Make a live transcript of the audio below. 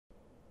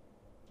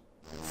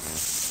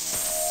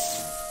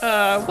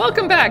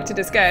Welcome back to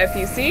Disgaea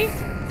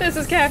PC. This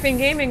is Caffeine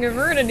Gaming and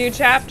we're in a new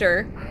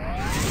chapter.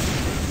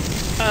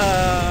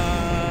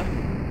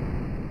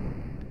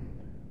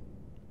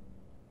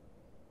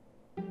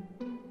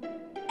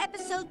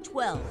 Episode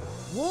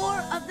 12,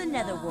 War of the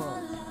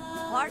Netherworld,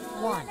 Part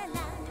 1.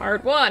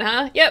 Part 1,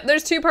 huh? Yep,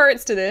 there's 2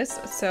 parts to this.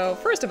 So,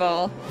 first of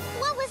all...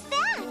 What was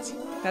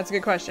that? That's a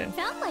good question.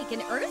 Felt like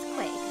an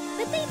earthquake,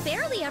 but they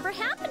barely ever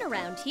happen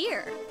around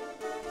here.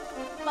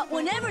 But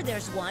whenever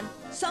there's one,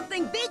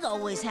 something big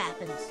always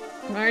happens.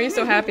 Why are you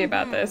so happy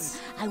about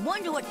this? I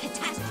wonder what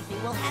catastrophe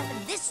will happen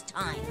this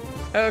time.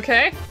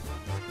 Okay.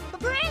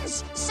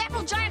 Prince!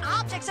 Several giant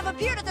objects have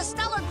appeared at the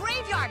stellar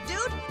graveyard,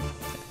 dude!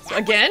 That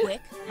Again? was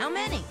quick. How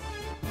many?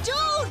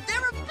 Dude,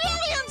 there are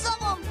billions of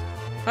them!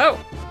 Oh.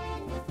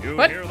 You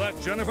What? hear that,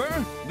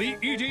 Jennifer? The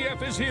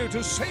EDF is here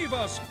to save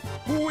us.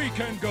 We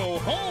can go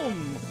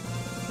home.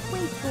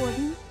 Wait,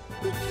 Gordon.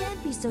 We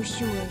can't be so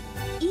sure.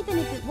 Even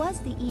if it was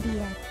the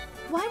EDF,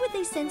 why would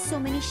they send so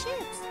many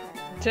ships?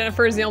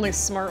 Jennifer is the only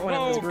smart one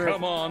in this Oh, group.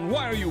 come on.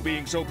 Why are you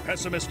being so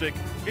pessimistic?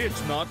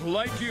 It's not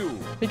like you.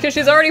 Because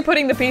she's already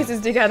putting the pieces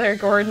together,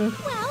 Gordon.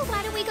 Well,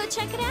 why don't we go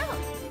check it out?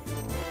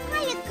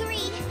 I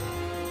agree.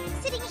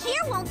 Sitting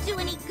here won't do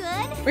any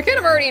good. We kind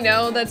of already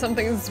know that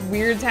something's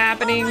weird's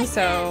happening, Alright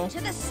so...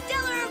 then, to the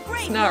stellar graveyard!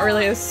 It's not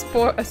really a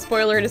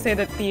spoiler to say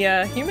that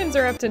the humans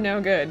are up to no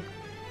good.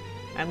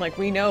 And like,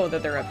 we know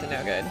that they're up to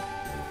no good.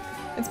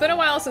 It's been a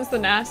while since the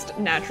last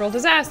natural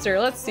disaster.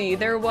 Let's see,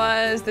 there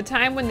was the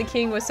time when the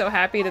king was so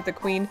happy that the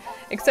queen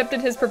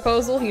accepted his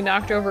proposal, he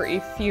knocked over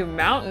a few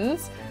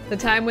mountains. The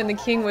time when the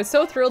king was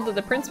so thrilled that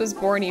the prince was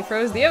born, he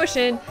froze the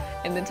ocean.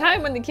 And the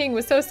time when the king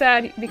was so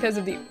sad because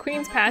of the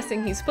queen's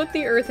passing, he split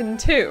the earth in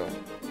 2.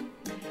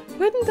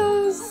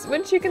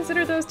 Wouldn't you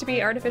consider those to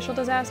be artificial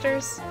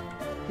disasters?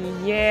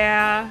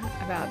 Yeah,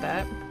 about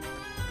that.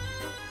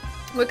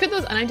 What could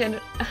those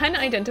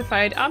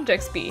unidentified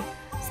objects be?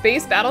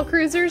 Space battle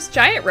cruisers?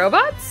 Giant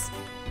robots?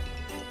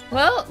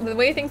 Well, the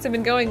way things have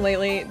been going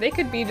lately, they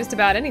could be just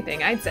about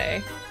anything, I'd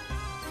say.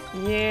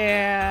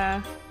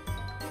 Yeah.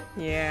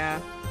 Yeah.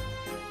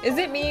 Is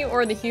it me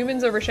or the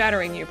humans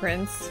overshadowing you,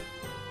 Prince?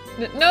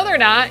 No, they're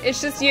not.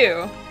 It's just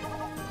you.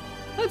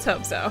 Let's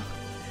hope so.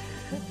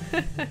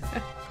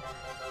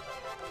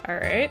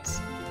 Alright.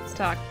 Let's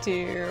talk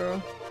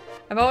to...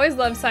 I've always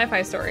loved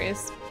sci-fi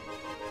stories.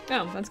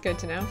 Oh, that's good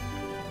to know.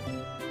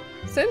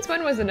 Since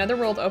when was the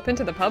Netherworld open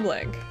to the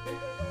public?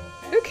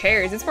 Who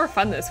cares? It's more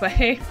fun this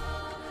way.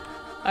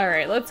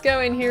 Alright, let's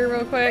go in here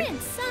real quick.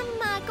 Prince,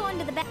 I'm going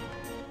to the back.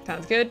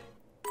 Sounds good.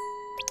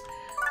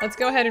 Let's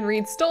go ahead and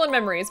read Stolen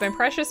Memories, my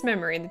precious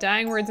memory, the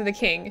dying words of the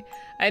king.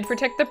 I'd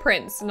protect the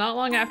prince. Not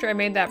long after I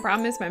made that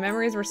promise, my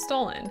memories were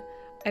stolen.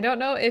 I don't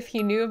know if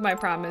he knew of my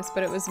promise,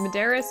 but it was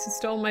Medeiros who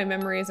stole my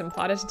memories and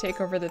plotted to take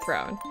over the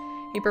throne.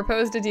 He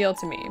proposed a deal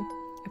to me.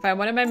 If I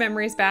wanted my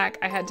memories back,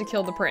 I had to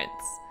kill the prince.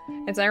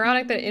 It's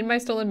ironic that in my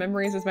stolen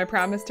memories was my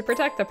promise to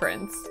protect the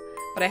prince,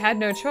 but I had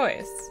no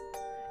choice.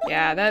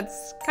 Yeah,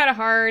 that's kind of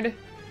hard.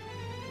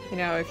 You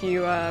know, if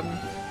you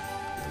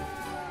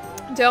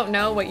don't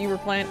know what you were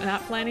planning?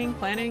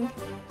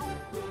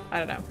 I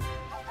don't know.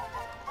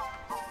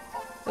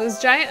 Those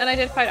giant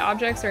unidentified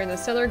objects are in the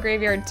stellar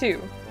graveyard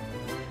too.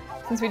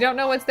 Since we don't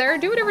know what's there,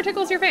 do whatever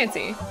tickles your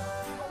fancy.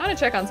 I want to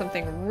check on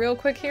something real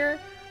quick here.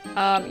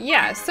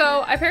 Yeah, so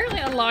I apparently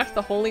unlocked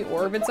the Holy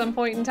Orb at some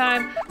point in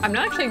time. I'm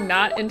actually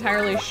not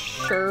entirely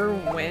sure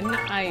when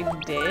I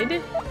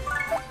did.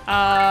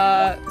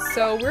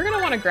 So we're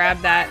gonna want to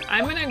grab that.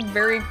 I'm gonna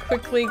very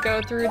quickly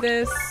go through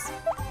this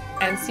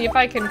and see if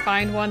I can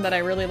find one that I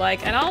really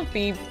like, and I'll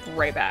be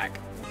right back.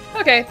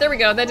 Okay, there we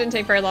go. That didn't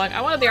take very long.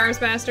 I wanted the Arms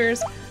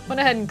Masters.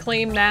 Went ahead and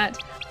claimed that.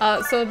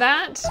 So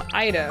that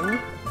item,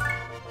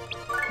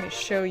 let me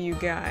show you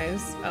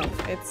guys.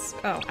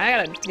 Oh, I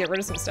gotta get rid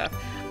of some stuff.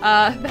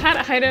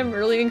 That item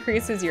really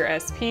increases your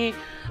SP.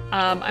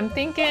 I'm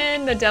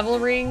thinking the Devil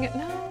Ring,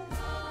 no.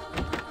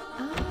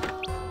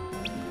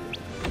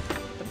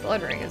 The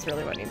Blood Ring is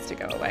really what needs to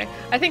go away.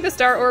 I think the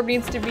Star Orb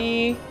needs to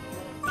be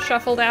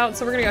shuffled out,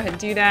 so we're gonna go ahead and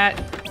do that.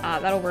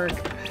 That'll work.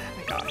 Oh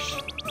my gosh.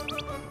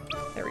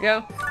 There we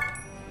go.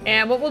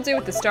 And what we'll do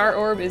with the Star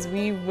Orb is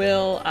we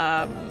will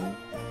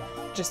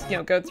just, you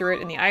know, go through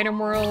it in the item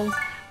world.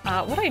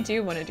 What I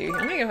do want to do here,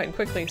 let me go ahead and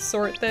quickly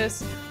sort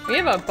this. We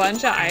have a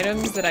bunch of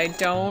items that I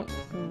don't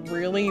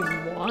really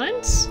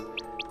want.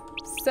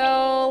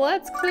 So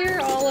let's clear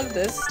all of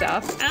this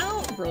stuff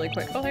out really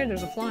quick. Oh,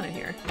 there's a Flonne in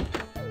here.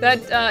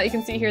 That, you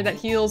can see here, that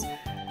heals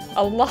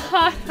a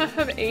lot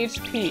of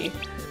HP.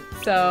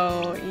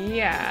 So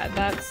yeah,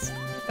 that's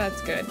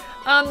good.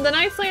 The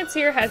Knight's Lance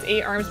here has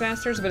 8 Arms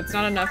Masters, but it's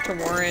not enough to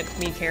warrant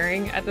me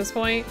carrying at this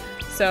point.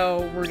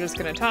 So we're just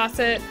gonna toss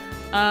it.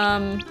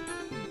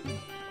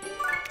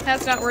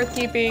 That's not worth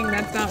keeping,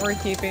 that's not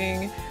worth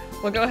keeping.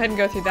 We'll go ahead and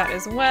go through that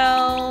as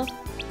well.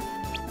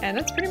 And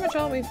that's pretty much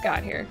all we've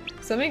got here.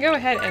 So let me go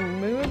ahead and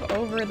move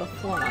over the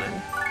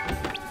Flonne.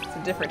 It's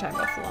a different type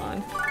of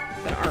Flonne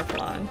than our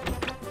Flonne.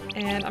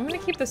 And I'm gonna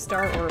keep the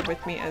Star Orb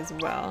with me as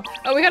well.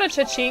 Oh, we got a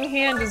Cha-Ching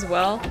hand as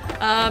well.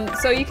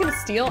 So you can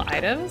steal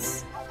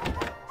items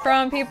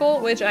from people,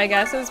 which I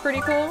guess is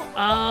pretty cool.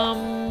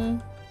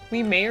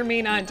 We may or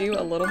may not do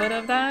a little bit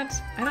of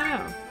that. I don't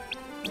know.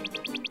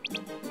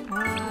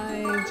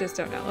 I just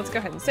don't know. Let's go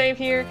ahead and save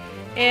here.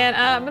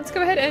 And let's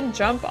go ahead and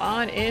jump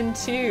on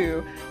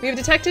into... We have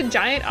detected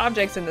giant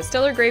objects in the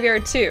stellar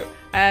graveyard too.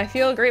 I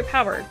feel great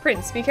power.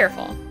 Prince, be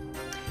careful.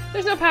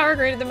 There's no power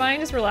greater than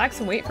mine. Just relax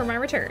and wait for my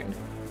return.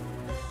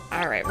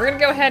 All right, we're gonna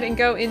go ahead and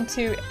go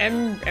into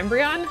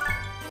Embryon.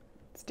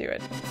 Let's do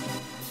it.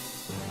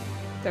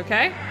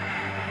 Okay.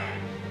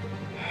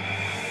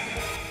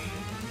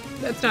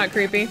 That's not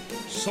creepy.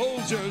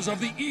 Soldiers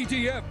of the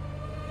EDF!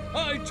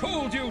 I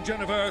told you,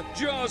 Jennifer,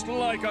 just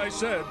like I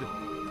said.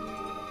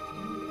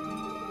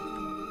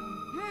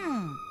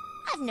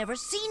 I've never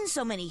seen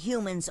so many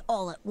humans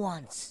all at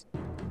once.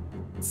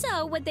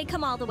 So, what'd they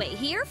come all the way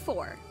here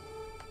for?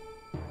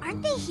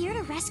 Aren't they here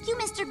to rescue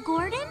Mr.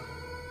 Gordon?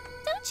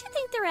 Don't you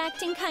think they're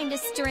acting kinda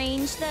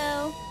strange,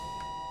 though?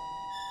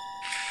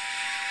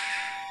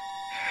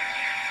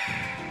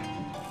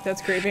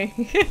 That's creepy.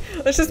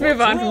 Let's just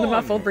move on from the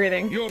muffled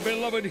breathing. Your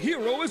beloved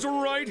hero is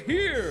right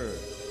here.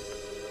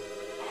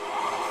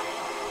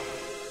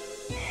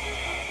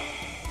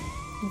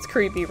 It's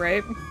creepy,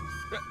 right?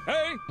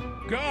 Hey,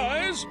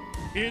 guys,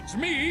 it's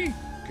me,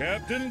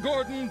 Captain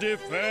Gordon,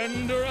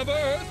 Defender of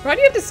Earth. Why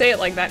do you have to say it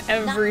like that Not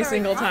every very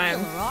single time?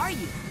 popular, are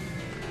you?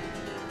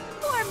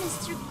 Poor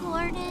Mr.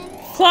 Gordon.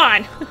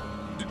 Flonne!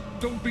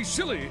 Don't be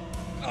silly.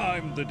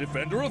 I'm the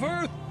Defender of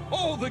Earth.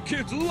 All the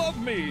kids love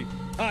me.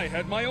 I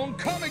had my own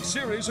comic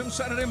series and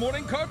Saturday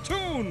morning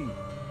cartoon.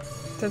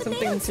 That's They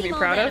something don't to be seem all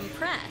proud that of.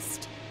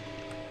 impressed.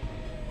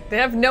 They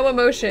have no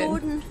emotion.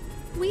 Gordon,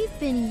 we've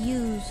been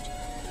used.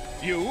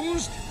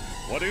 Used?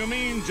 What do you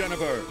mean,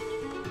 Jennifer?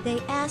 They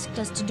asked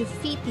us to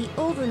defeat the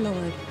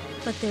Overlord,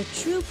 but their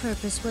true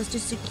purpose was to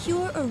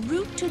secure a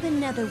route to the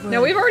Netherworld.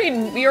 No, we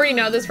already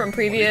know this from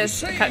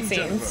previous What are you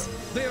saying, cutscenes.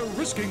 Jennifer? They're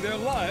risking their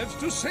lives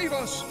to save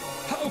us.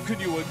 How can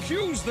you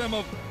accuse them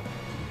of...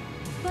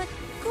 But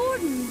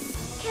Gordon,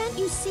 can't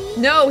you see?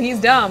 No,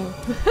 he's dumb.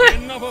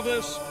 Enough of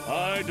this.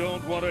 I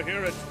don't want to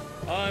hear it.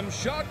 I'm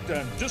shocked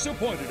and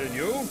disappointed in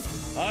you.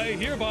 I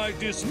hereby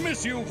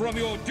dismiss you from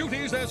your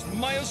duties as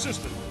my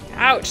assistant.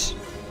 Ouch.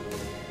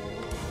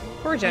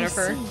 Poor I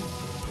Jennifer.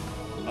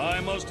 see. I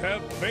must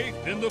have faith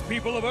in the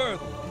people of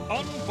Earth.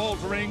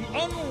 Unfaltering,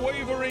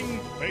 unwavering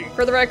faith.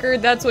 For the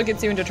record, that's what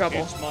gets you into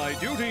trouble. It's my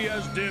duty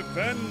as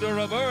Defender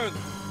of Earth.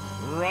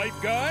 Right,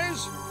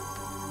 guys?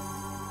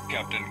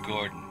 Captain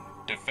Gordon,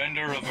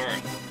 Defender of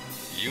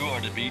Earth, you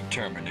are to be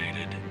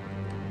terminated.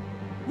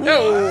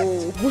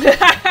 No.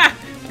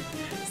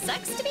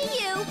 Sucks to be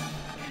you.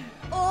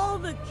 All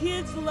the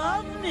kids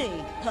love me,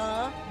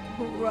 huh?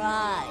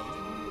 Right.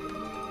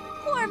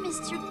 Poor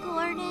Mr.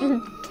 Gordon.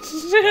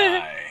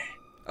 Bye.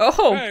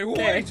 Oh, Hey,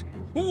 okay. wait!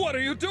 What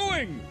are you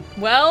doing?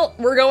 Well,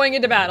 we're going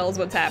into battles.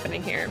 What's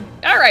happening here?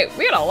 All right,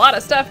 we got a lot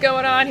of stuff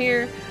going on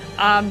here.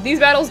 These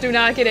battles do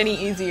not get any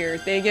easier.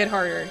 They get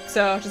harder.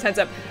 So just heads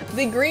up.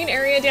 The green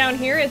area down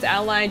here is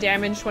ally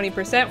damage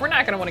 20%. We're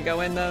not going to want to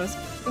go in those.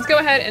 Let's go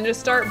ahead and just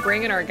start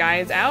bringing our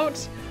guys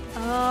out.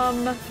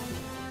 I'm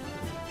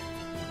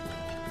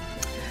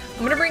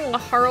going to bring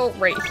Laharl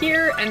right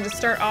here and just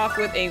start off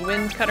with a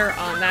wind cutter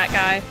on that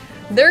guy.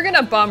 They're going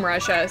to bum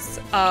rush us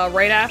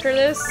right after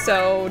this,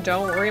 so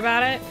don't worry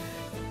about it.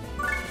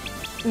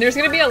 And there's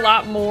going to be a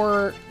lot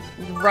more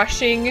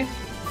rushing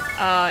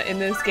in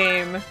this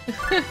game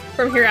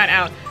from here on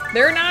out.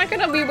 They're not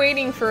going to be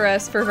waiting for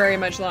us for very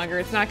much longer.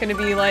 It's not going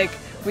to be like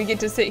we get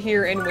to sit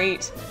here and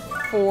wait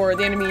for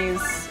the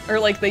enemies, or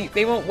like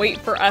they won't wait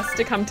for us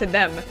to come to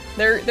them.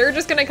 They're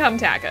just going to come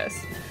attack us.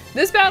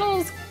 This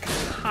battle's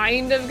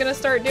kind of going to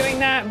start doing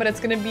that, but it's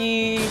going to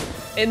be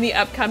in the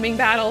upcoming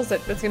battles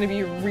that's going to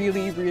be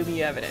really,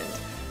 really evident.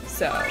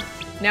 So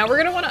now we're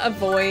going to want to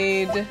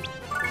avoid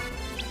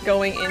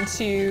going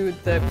into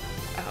the...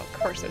 Oh, of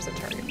course there's a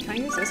target. Can I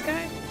use this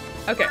guy?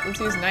 Okay, let's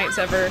use Night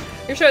Sever.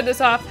 You showed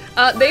this off.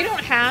 They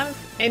don't have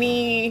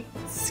any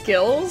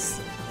skills,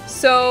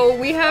 so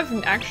we have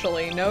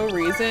actually no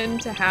reason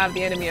to have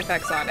the enemy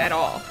effects on at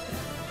all.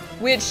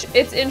 Which,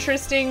 it's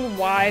interesting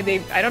why they...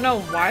 I don't know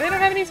why they don't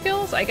have any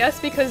skills. I guess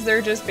because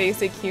they're just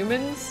basic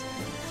humans.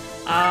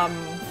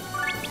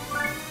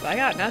 I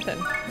got nothing.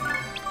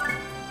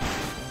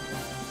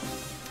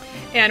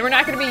 And we're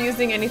not going to be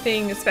using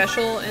anything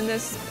special in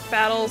this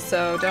battle,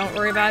 so don't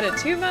worry about it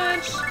too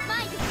much.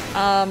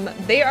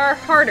 They are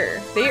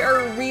harder. They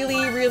are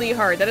really, really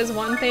hard. That is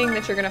one thing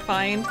that you're going to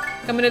find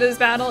coming into this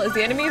battle, is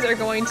the enemies are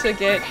going to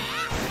get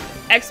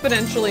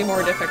exponentially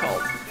more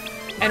difficult.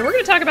 And we're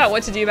going to talk about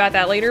what to do about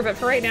that later, but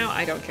for right now,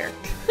 I don't care.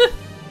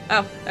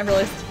 Oh, I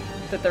realized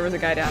that there was a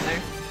guy down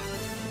there.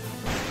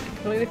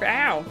 Completely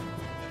ow!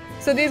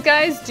 So these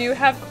guys do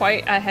have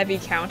quite a heavy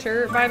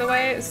counter, by the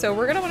way, so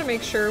we're going to want to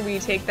make sure we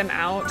take them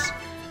out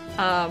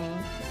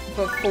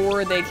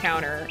before they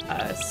counter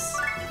us.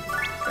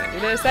 Go ahead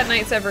and do this. That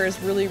Night Sever is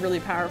really,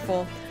 really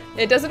powerful.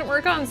 It doesn't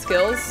work on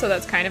skills, so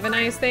that's kind of a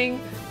nice thing,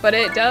 but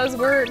it does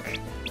work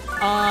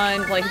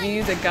on, like, if you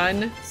use a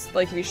gun,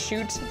 like if you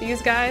shoot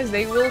these guys,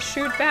 they will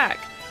shoot back.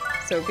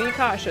 So be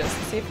cautious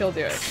and see if he'll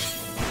do it.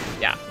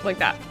 Yeah, like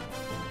that.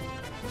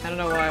 I don't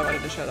know why I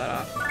wanted to show that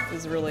off.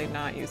 This is really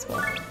not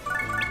useful.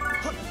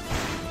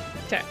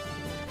 Okay.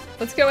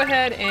 Let's go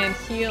ahead and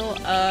heal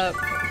up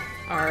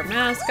our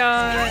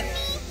mascot.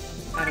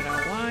 I don't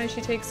know why she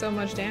takes so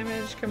much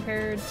damage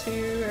compared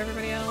to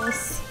everybody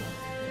else.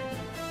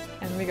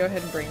 And let me go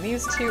ahead and bring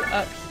these two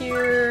up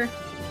here.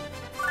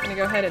 I'm gonna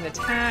go ahead and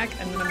attack,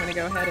 and then I'm gonna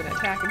go ahead and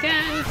attack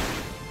again.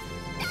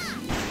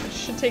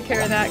 Should take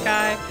care of that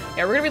guy.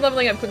 Yeah, we're gonna be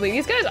leveling up quickly.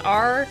 These guys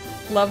are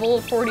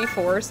level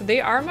 44, so they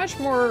are much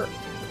more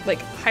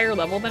like higher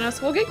level than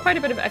us. We'll get quite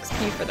a bit of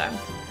XP for them.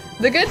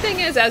 The good thing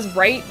is, as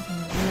right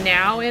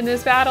now in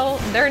this battle,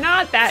 they're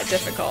not that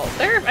difficult.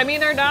 I mean,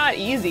 they're not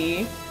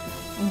easy,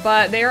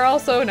 but they're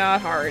also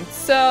not hard.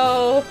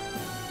 So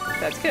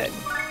that's good.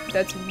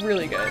 That's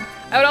really good.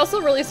 I would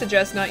also really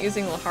suggest not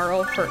using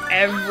Laharl for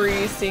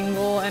every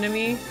single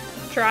enemy.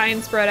 Try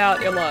and spread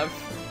out your love.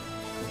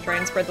 Try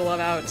and spread the love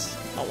out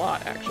a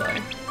lot,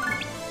 actually.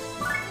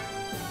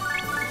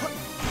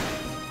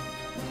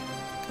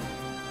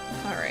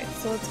 Alright,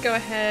 so let's go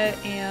ahead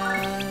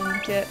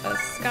and get a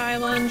Sky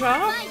Lunge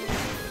off.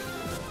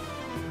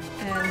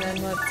 And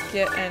then let's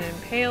get an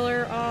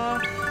Impaler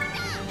off.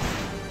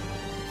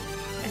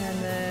 And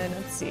then,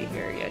 let's see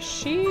here. Yeah,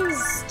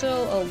 she's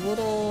still a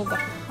little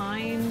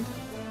behind.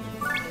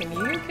 Can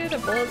you get a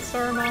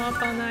Bulletstorm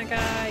off on that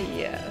guy?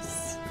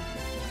 Yes.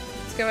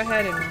 Let's go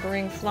ahead and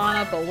bring Flonne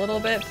up a little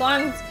bit.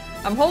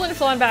 I'm holding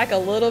Flonne back a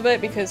little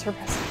bit because her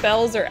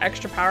spells are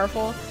extra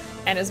powerful.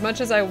 And as much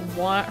as I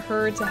want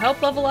her to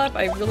help level up,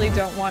 I really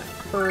don't want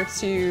her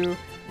to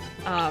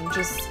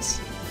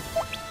just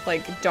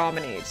like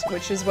dominate,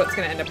 which is what's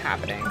gonna end up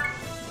happening.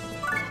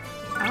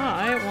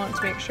 I want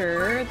to make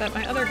sure that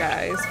my other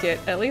guys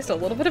get at least a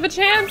little bit of a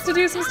chance to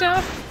do some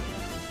stuff.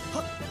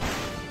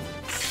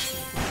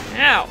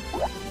 Ow!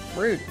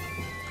 Rude.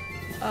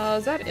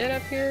 Is that it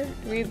up here?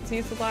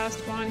 He's the last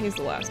one? He's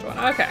the last one.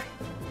 Okay.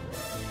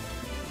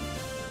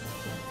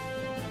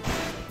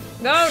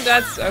 No,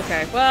 that's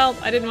okay. Well,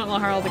 I didn't want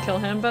Laharl to kill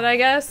him, but I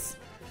guess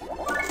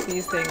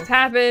these things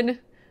happen.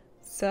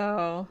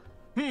 So...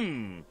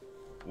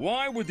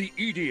 Why would the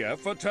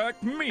EDF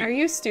attack me? Are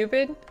you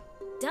stupid?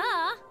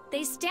 Duh!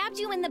 They stabbed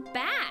you in the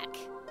back.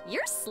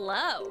 You're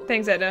slow.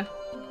 Thanks, Etna.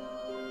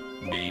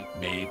 Beep,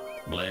 beep,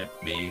 blip,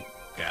 beep.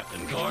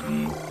 Captain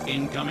Gordon,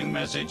 incoming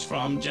message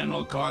from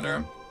General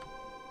Carter.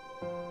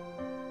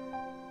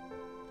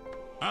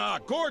 Ah,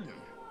 Gordon.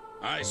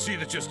 I see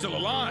that you're still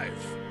alive.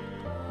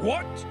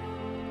 What?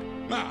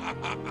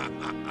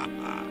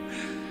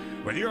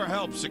 With your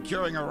help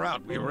securing a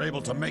route, we were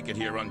able to make it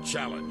here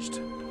unchallenged.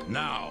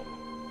 Now,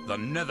 the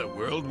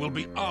Netherworld will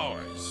be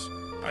ours.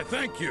 I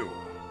thank you,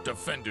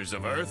 defenders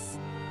of Earth.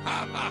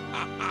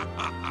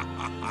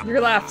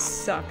 Your laugh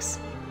sucks.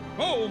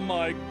 Oh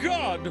my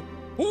God!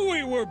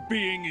 We were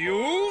being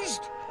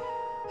used?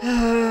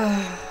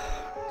 Are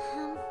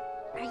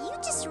you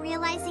just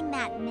realizing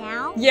that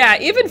now? Yeah,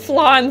 even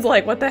Flonne's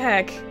like, what the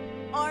heck?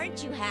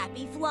 Aren't you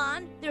happy,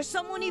 Flonne? There's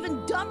someone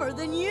even dumber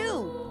than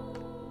you.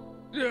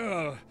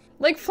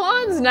 Like,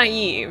 Flonne's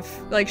naive.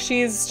 Like,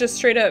 she's just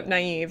straight up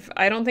naive.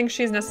 I don't think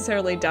she's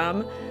necessarily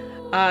dumb.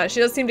 She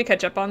does seem to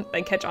catch on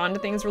to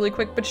things really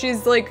quick, but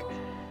she's like,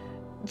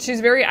 she's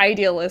very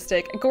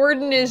idealistic.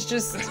 Gordon is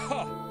just...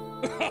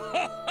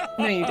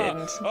 No, you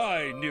didn't.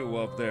 I knew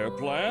of their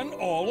plan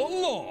all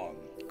along.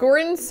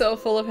 Gordon's so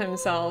full of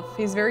himself.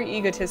 He's very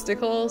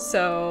egotistical,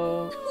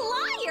 so...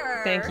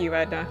 Liar! Thank you,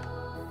 Etna.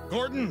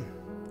 Gordon,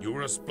 you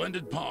were a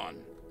splendid pawn.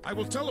 I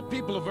will tell the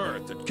people of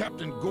Earth that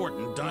Captain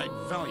Gordon died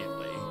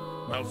valiantly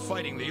while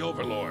fighting the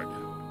Overlord.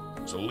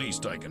 It's the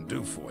least I can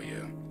do for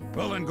you.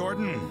 Well then,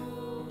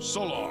 Gordon,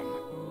 so long.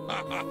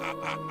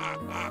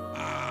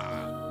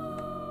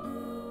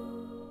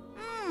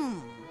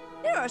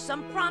 There are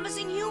some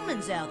promising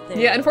humans out there.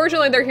 Yeah,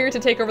 unfortunately, they're here to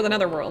take over the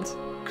Netherworld.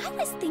 I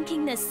was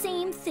thinking the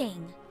same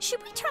thing.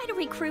 Should we try to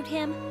recruit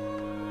him?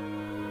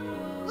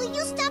 Will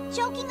you stop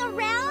joking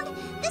around?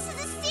 This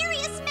is a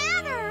serious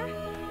matter.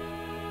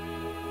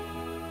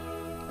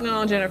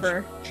 No,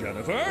 Jennifer.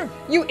 Jennifer?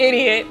 You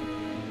idiot.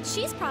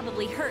 She's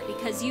probably hurt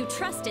because you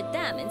trusted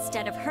them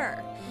instead of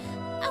her.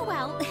 Oh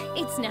well,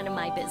 it's none of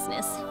my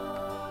business.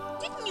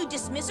 Didn't you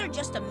dismiss her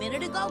just a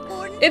minute ago,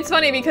 Gordon? It's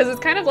funny because it's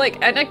kind of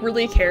like Etna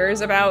really cares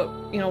about,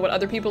 you know, what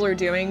other people are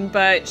doing,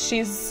 but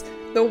she's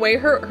the way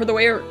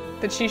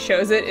that she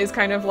shows it is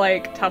kind of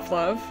like tough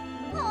love.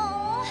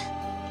 Oh,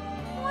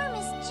 poor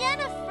Miss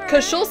Jennifer.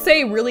 Because she'll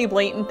say really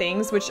blatant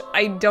things, which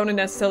I don't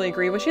necessarily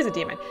agree with. She's a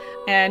demon,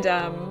 and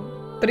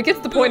but it gets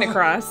the point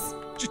across.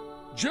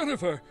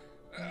 Jennifer,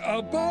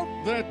 about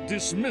that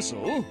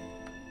dismissal.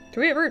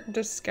 Do we ever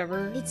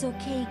discover? It's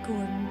okay,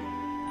 Gordon.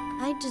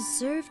 I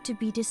deserve to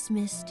be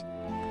dismissed.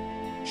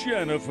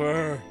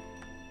 Jennifer.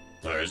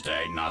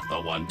 Thursday, not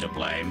the one to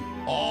blame.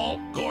 All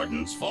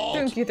Gordon's fault.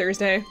 Thank you,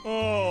 Thursday.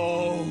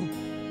 Oh,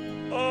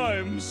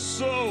 I'm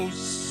so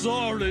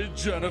sorry,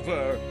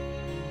 Jennifer.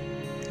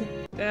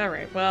 All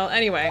right. Well,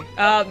 anyway,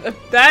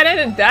 that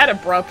ended that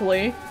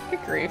abruptly.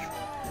 Good grief.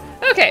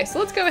 Okay, so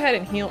let's go ahead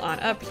and heal on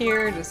up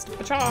here, just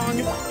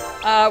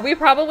pachong. We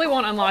probably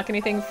won't unlock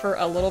anything for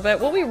a little bit.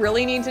 What we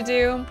really need to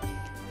do,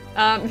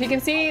 if you can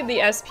see the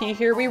SP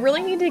here, we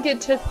really need to get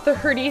to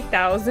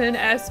 30,000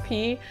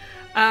 SP.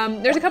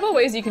 There's a couple of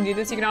ways you can do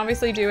this. You can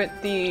obviously do it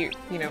the,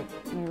 you know,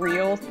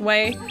 real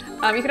way.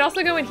 You can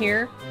also go in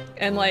here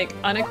and like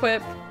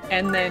unequip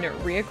and then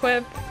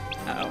re-equip.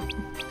 Uh-oh.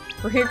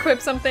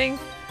 Re-equip something.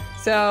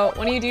 So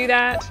when you do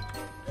that,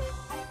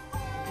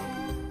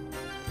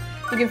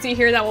 you can see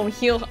here that will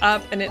heal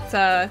up, and it's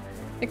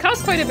it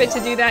costs quite a bit to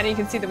do that, and you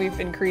can see that we've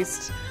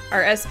increased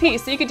our SP.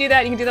 So you could do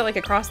that, you can do that like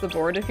across the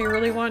board if you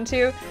really want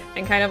to,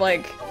 and kind of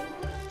like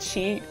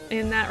cheat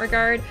in that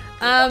regard.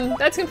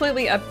 That's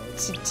completely up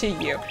to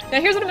you.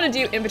 Now here's what I'm gonna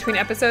do in between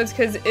episodes,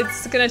 because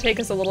it's gonna take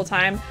us a little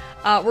time.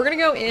 We're gonna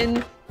go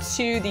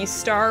into the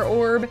Star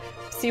Orb,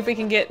 see if we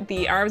can get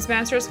the Arms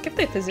Masters, get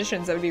the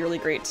Physicians, that would be really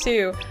great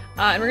too.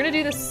 And we're gonna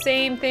do the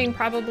same thing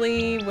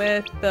probably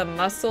with the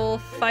Muscle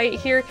fight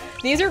here.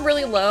 These are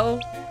really low,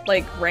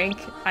 like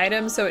rank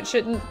items, so it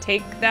shouldn't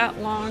take that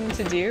long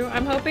to do,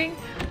 I'm hoping.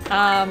 We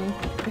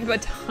have a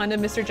ton of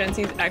Mr.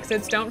 Gensi's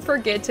exits. Don't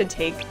forget to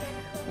take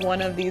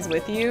one of these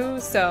with you,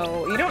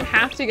 so you don't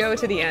have to go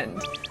to the end.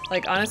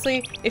 Like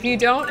honestly, if you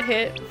don't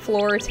hit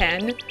floor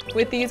 10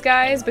 with these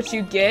guys, but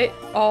you get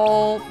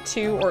all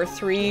 2 or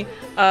 3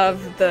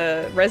 of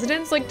the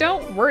residents, like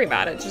don't worry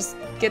about it. Just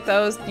get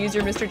those, use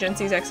your Mr.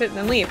 Gensi's exit, and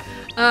then leave.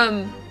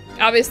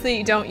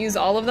 Obviously don't use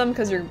all of them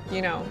because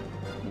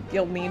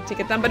you'll need to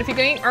get them, but if you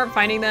aren't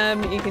finding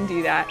them, you can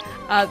do that.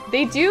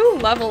 They do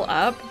level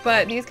up,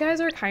 but these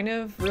guys are kind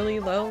of really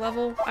low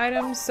level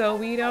items, so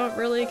we don't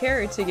really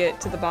care to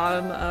get to the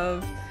bottom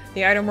of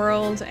the item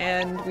world,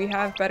 and we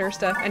have better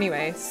stuff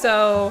anyway,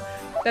 so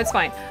that's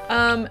fine.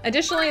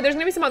 Additionally, there's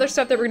gonna be some other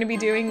stuff that we're gonna be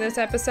doing this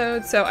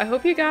episode, so I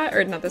hope you got,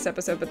 or not this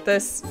episode, but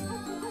this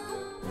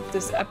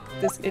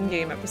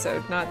in-game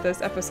episode, not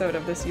this episode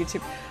of this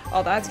YouTube.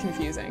 Oh, that's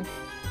confusing.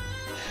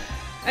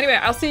 Anyway,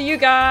 I'll see you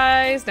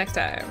guys next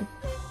time.